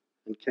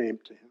and came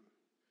to him.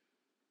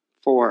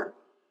 4,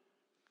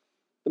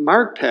 the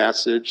Mark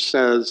passage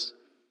says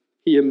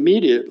he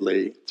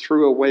immediately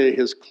threw away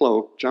his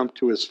cloak, jumped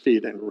to his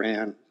feet, and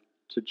ran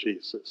to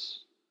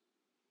Jesus.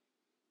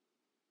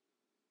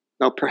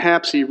 Now,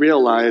 perhaps he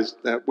realized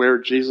that where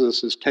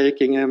Jesus is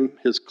taking him,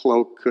 his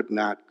cloak could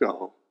not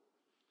go.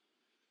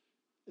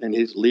 And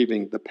he's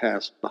leaving the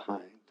past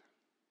behind.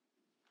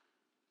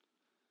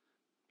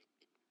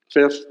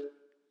 Fifth,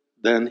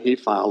 then he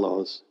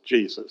follows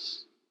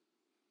Jesus.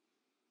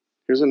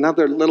 Here's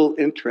another little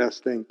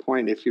interesting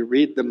point. If you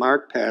read the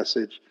Mark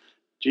passage,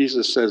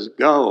 Jesus says,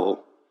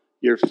 "Go,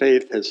 your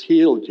faith has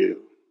healed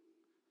you."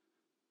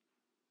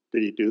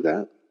 Did he do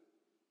that?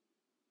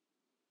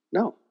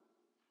 No.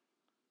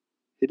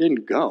 He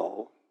didn't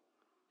go.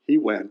 He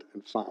went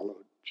and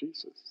followed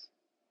Jesus.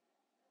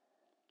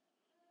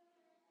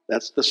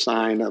 That's the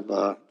sign of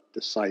a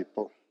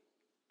disciple.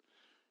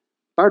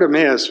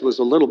 Bartimaeus was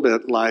a little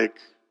bit like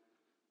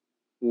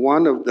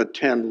one of the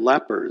 10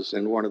 lepers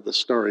in one of the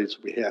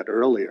stories we had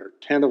earlier.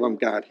 10 of them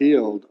got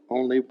healed,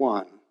 only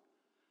one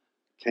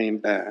came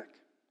back.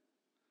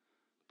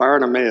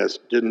 Bartimaeus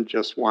didn't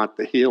just want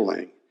the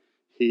healing,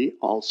 he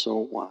also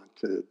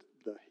wanted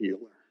the healer.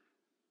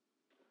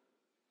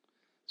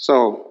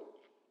 So,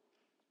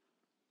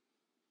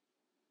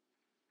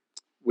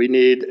 we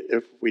need,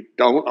 if we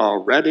don't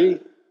already,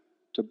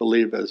 to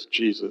believe as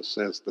Jesus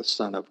as the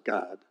Son of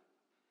God,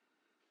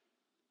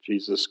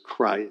 Jesus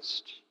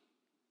Christ,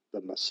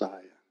 the Messiah.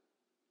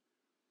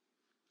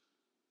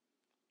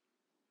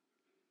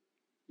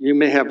 You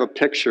may have a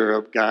picture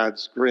of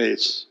God's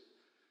grace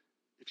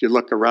if you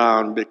look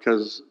around,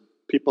 because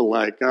people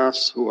like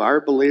us who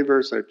are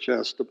believers are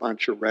just a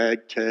bunch of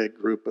ragtag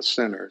group of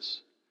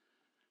sinners.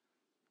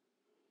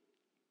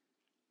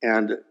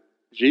 And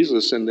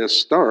Jesus in this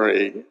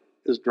story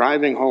is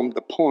driving home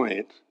the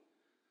point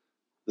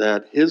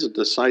that his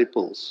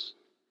disciples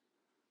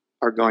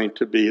are going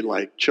to be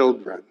like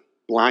children,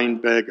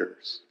 blind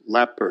beggars,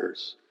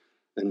 lepers,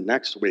 and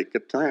next week a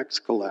tax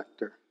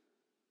collector.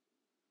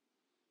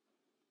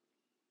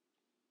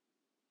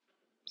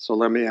 So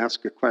let me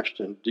ask a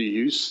question. Do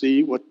you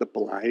see what the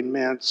blind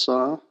man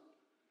saw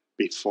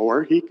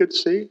before he could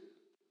see?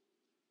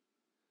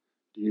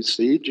 Do you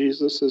see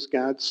Jesus as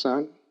God's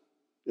Son?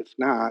 If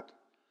not,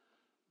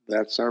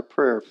 that's our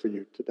prayer for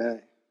you today.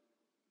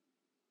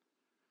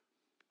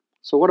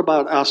 So what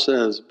about us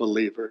as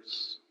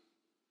believers?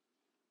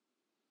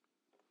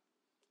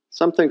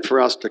 Something for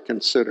us to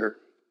consider.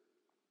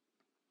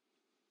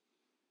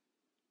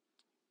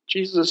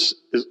 Jesus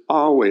is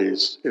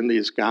always in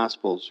these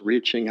Gospels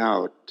reaching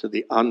out to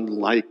the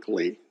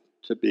unlikely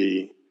to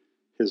be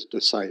his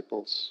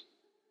disciples.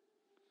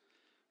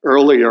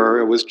 Earlier,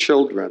 it was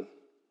children,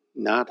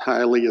 not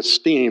highly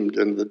esteemed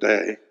in the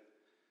day.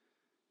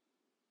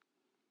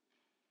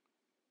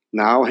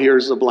 Now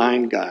here's a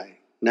blind guy.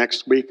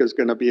 Next week is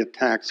going to be a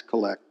tax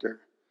collector.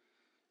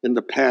 In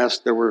the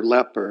past, there were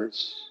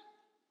lepers.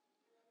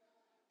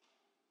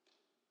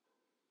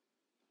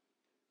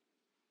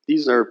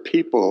 These are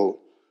people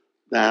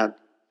that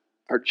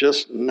are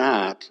just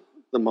not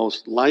the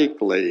most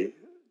likely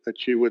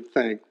that you would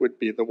think would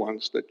be the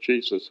ones that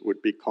Jesus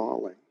would be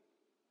calling.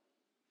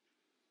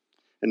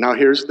 And now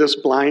here's this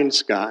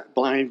blind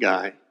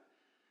guy,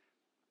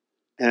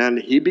 and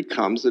he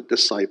becomes a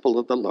disciple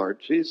of the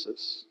Lord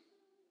Jesus.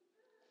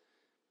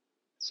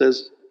 It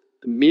says,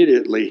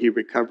 immediately he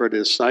recovered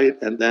his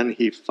sight, and then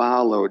he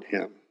followed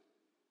him.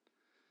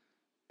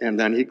 And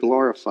then he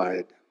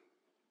glorified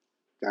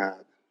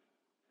God.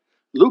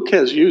 Luke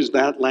has used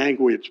that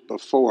language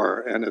before,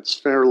 and it's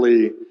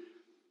fairly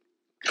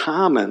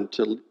common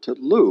to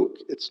Luke.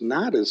 It's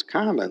not as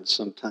common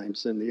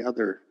sometimes in the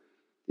other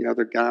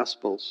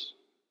Gospels.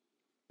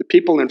 The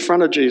people in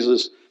front of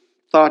Jesus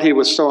thought he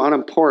was so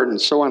unimportant,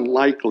 so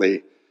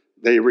unlikely,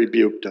 they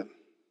rebuked him.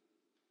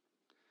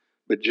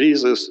 But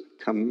Jesus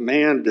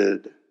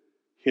commanded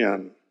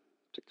him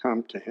to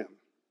come to him,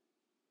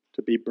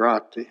 to be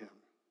brought to him.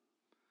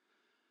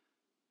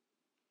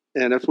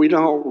 And if we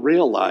don't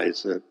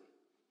realize it,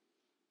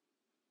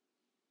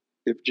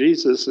 if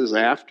Jesus is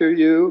after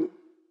you,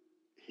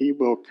 he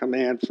will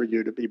command for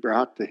you to be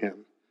brought to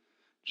him.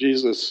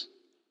 Jesus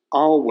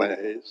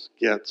always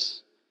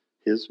gets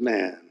his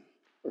man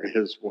or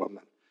his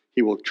woman.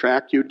 He will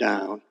track you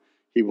down.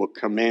 He will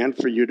command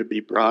for you to be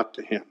brought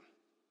to him.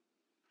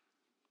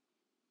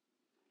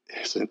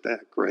 Isn't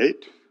that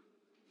great?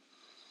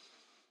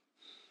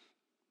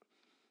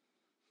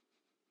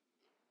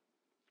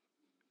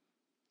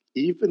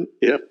 Even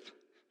if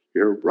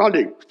you're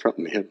running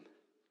from him,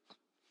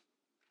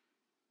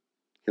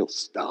 he'll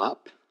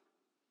stop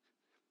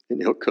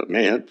and he'll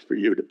command for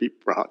you to be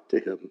brought to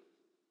him.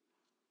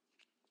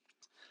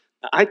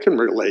 I can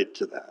relate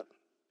to that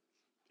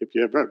if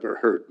you've ever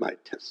heard my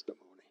testimony.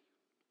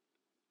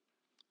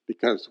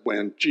 Because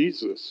when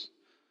Jesus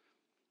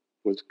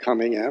was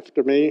coming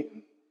after me,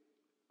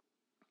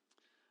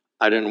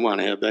 I didn't want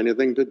to have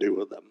anything to do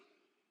with him.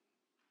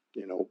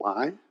 You know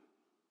why?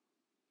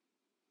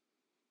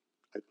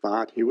 I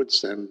thought he would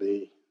send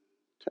me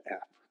to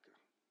Africa.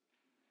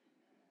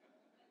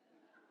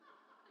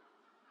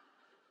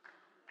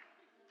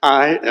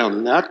 I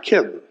am not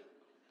kidding.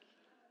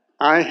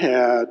 I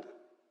had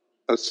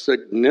a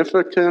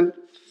significant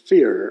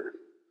fear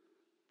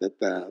that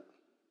that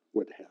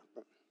would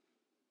happen.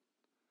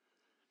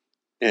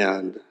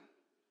 And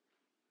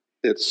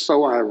it's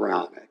so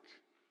ironic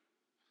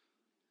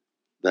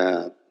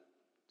that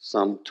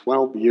some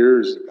 12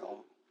 years ago,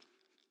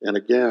 and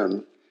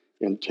again,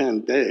 in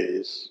 10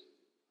 days,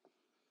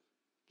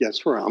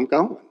 guess where I'm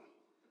going?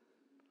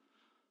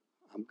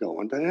 I'm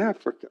going to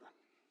Africa.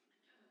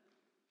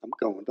 I'm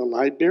going to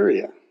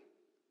Liberia.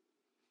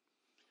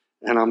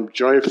 And I'm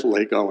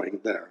joyfully going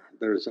there.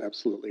 There's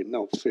absolutely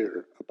no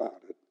fear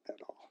about it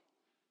at all.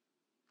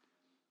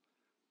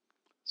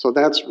 So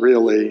that's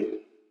really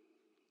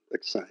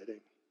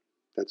exciting.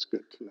 That's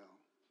good to know.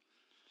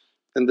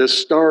 And this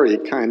story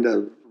kind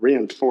of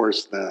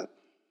reinforced that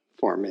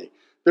for me.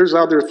 There's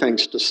other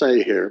things to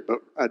say here, but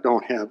I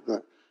don't have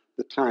the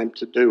time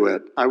to do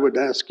it. I would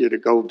ask you to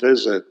go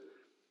visit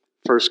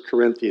 1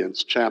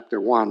 Corinthians chapter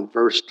 1,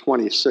 verse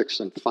 26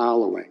 and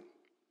following.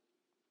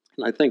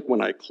 And I think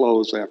when I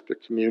close after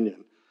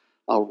communion,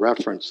 I'll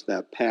reference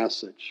that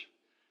passage.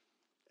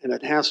 And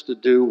it has to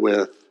do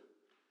with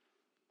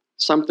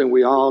something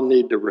we all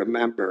need to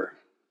remember,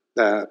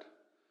 that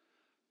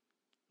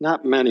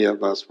not many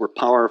of us were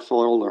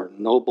powerful or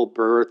noble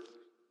birth,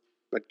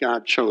 but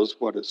God chose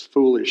what is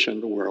foolish in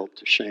the world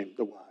to shame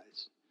the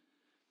wise.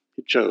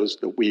 He chose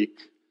the weak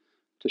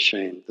to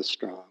shame the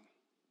strong,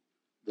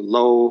 the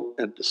low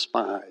and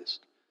despised.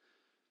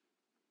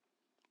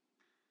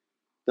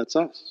 That's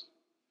us.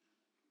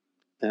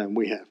 And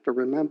we have to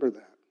remember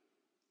that.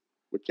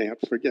 We can't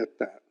forget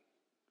that.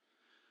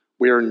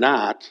 We are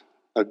not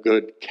a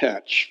good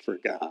catch for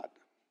God,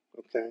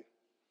 okay?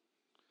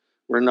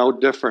 We're no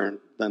different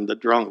than the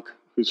drunk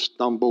who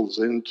stumbles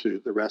into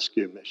the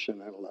rescue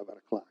mission at 11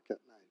 o'clock at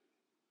night.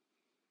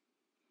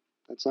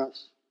 That's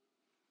us.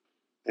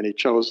 And he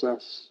chose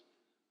us,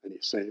 and he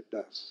saved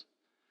us.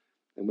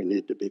 And we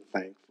need to be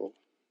thankful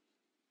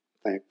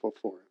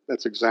for it.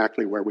 That's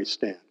exactly where we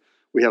stand.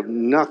 We have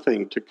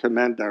nothing to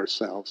commend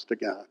ourselves to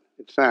God.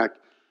 In fact,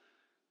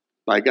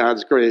 by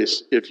God's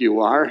grace, if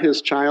you are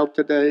his child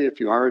today, if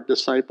you are a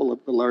disciple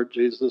of the Lord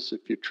Jesus,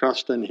 if you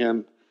trust in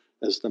him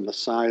as the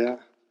Messiah,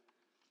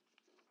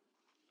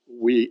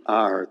 we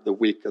are the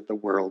weak of the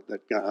world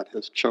that God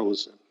has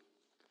chosen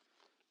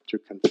to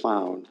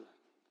confound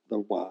the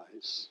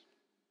wise.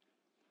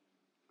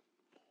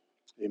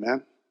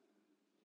 Amen?